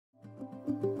So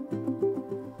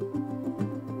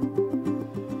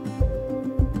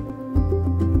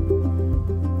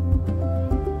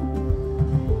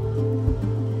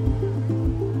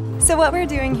what we're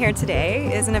doing here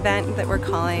today is an event that we're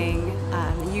calling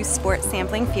Youth Sport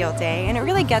Sampling Field Day, and it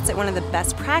really gets at one of the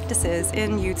best practices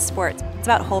in youth sports. It's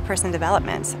about whole person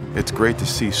development. It's great to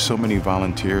see so many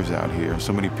volunteers out here,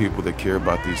 so many people that care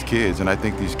about these kids, and I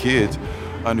think these kids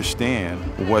understand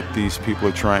what these people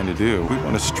are trying to do. We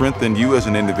want to strengthen you as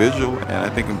an individual, and I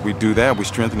think if we do that, we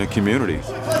strengthen the communities.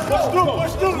 Let's do it,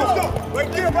 let's go.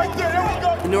 Right there, there we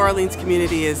go. The New Orleans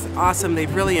community is awesome.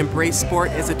 They've really embraced sport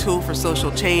as a tool for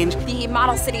social change. The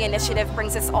Model City Initiative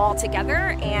brings us all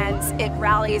together, and it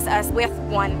rallies us with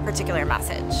one particular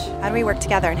message. How do we work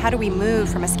together, and how do we move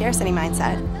from a scarcity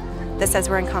mindset that says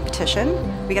we're in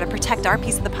competition, we got to protect our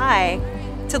piece of the pie,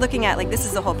 to looking at like this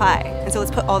is the whole pie, and so let's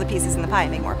put all the pieces in the pie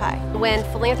and make more pie. When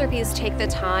philanthropies take the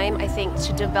time, I think,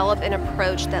 to develop an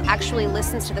approach that actually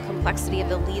listens to the complexity of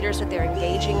the leaders that they're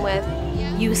engaging with,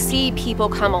 you see people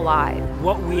come alive.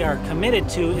 What we are committed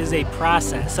to is a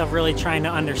process of really trying to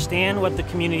understand what the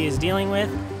community is dealing with,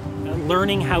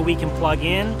 learning how we can plug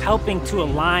in, helping to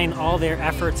align all their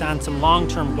efforts on some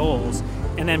long-term goals,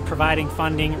 and then providing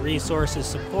funding, resources,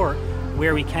 support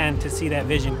where we can to see that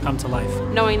vision come to life.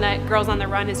 Knowing that Girls on the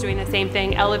Run is doing the same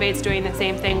thing, Elevate's doing the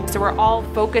same thing, so we're all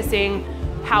focusing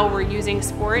how we're using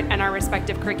sport and our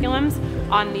respective curriculums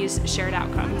on these shared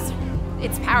outcomes.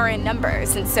 It's power in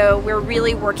numbers, and so we're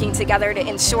really working together to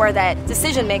ensure that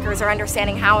decision makers are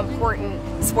understanding how important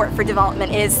sport for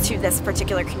development is to this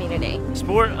particular community.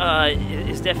 Sport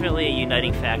is definitely a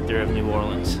uniting factor of New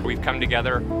Orleans. We've come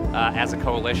together as a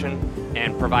coalition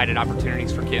and provided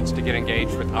opportunities for kids to get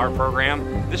engaged with our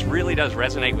program. This really does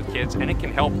resonate with kids, and it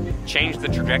can help change the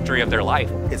trajectory of their life.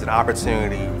 It's an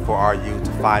opportunity for our youth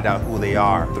to find out who they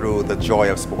are through the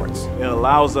joy of sports. It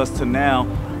allows us to now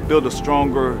build a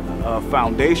stronger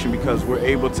foundation because we're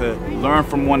able to learn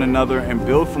from one another and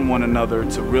build from one another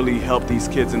to really help these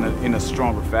kids in a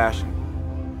stronger fashion.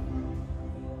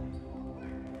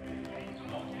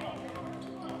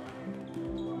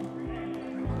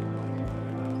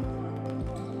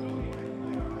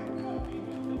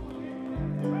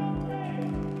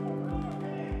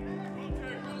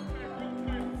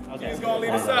 He's gonna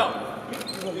lead us out.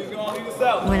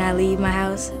 When I leave my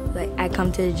house, like I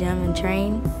come to the gym and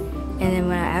train, and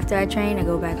then after I train, I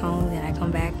go back home. Then I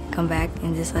come back,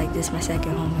 and just like this is my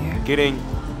second home here. Getting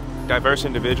diverse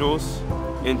individuals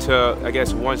into, I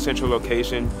guess, one central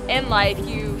location. In life,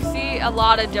 you see a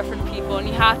lot of different people, and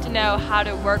you have to know how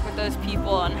to work with those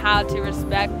people and how to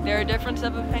respect their difference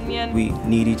of opinion. We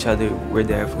need each other. We're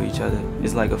there for each other.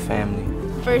 It's like a family.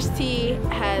 First Tee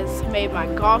has made my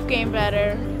golf game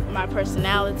better, my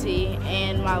personality,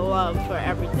 and my love for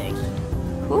everything.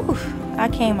 Ooh, I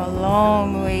came a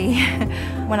long way.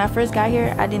 When I first got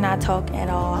here, I did not talk at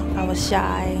all. I was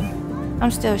shy.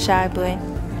 I'm still shy, but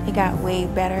it got way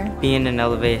better. Being in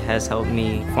Elevate has helped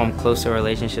me form closer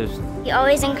relationships. We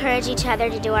always encourage each other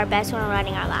to do our best when we're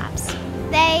running our laps.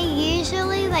 They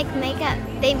usually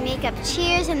make up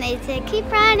cheers and they say,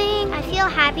 keep running. I feel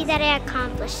happy that I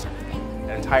accomplished something.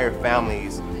 Entire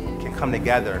families can come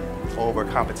together over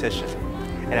competition.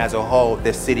 And as a whole,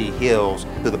 this city heals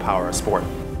through the power of sport.